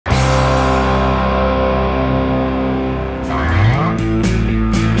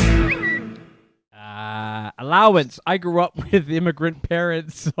allowance. I grew up with immigrant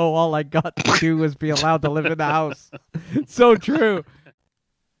parents, so all I got to do was be allowed to live in the house. So true.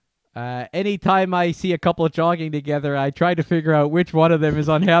 Anytime I see a couple jogging together, I try to figure out which one of them is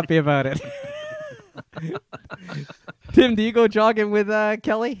unhappy about it. Tim, do you go jogging with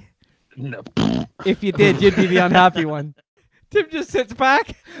Kelly? No. If you did, you'd be the unhappy one. Tim just sits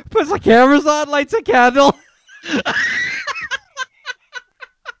back, puts the cameras on, lights a candle.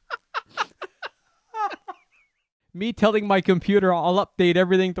 Me telling my computer I'll update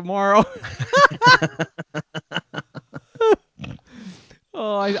everything tomorrow.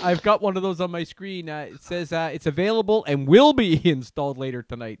 Oh, I've got one of those on my screen. It says it's available and will be installed later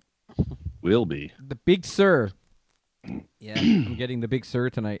tonight. Will be. The Big Sur. Yeah, I'm getting the Big Sur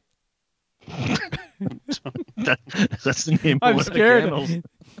tonight. That's the name. I'm of scared. The candles.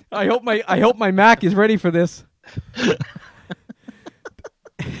 I hope my Mac is ready for this.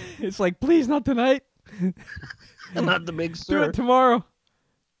 It's like, please, not tonight. Not the Big Do Sur. it tomorrow.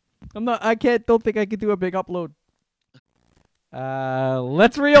 Don't think I can do a big upload.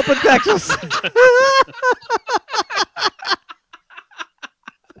 Let's reopen Texas.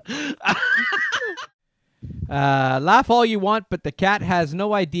 Laugh all you want, but the cat has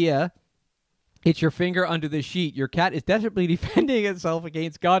no idea it's your finger under the sheet. Your cat is desperately defending itself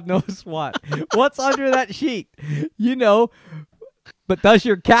against God knows what. What's under that sheet? You know. But does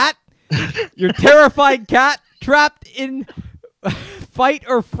your cat, your terrified cat, trapped in fight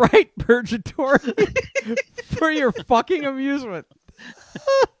or fright purgatory for your fucking amusement?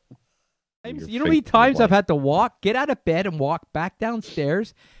 You know how many times I've had to get out of bed and walk back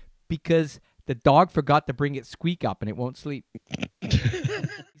downstairs because the dog forgot to bring its squeak up and it won't sleep.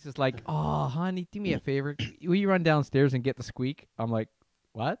 He's just like, oh, honey, do me a favor. Will you run downstairs and get the squeak? I'm like,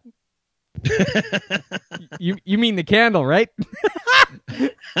 what? You mean the candle, right?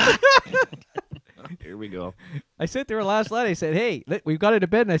 Here we go. I said to her last night, I said, hey, we've got it to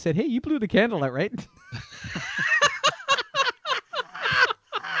bed. And I said, hey, you blew the candle out, right?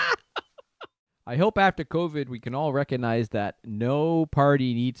 I hope after COVID we can all recognize that no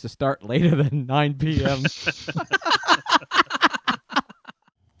party needs to start later than 9 p.m.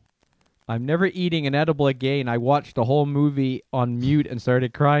 I'm never eating an edible again. I watched the whole movie on mute and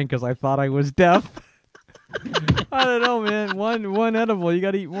started crying because I thought I was deaf. I don't know, man. One edible. You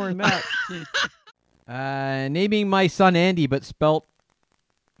got to eat more than that. Naming my son Andy, but spelt...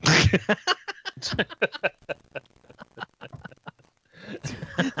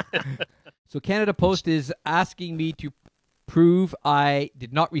 So Canada Post is asking me to prove I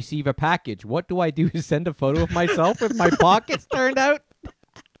did not receive a package. What do I do? Send a photo of myself with my pockets turned out?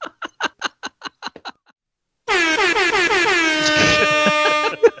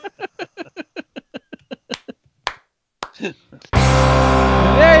 There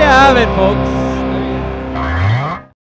you have it, folks.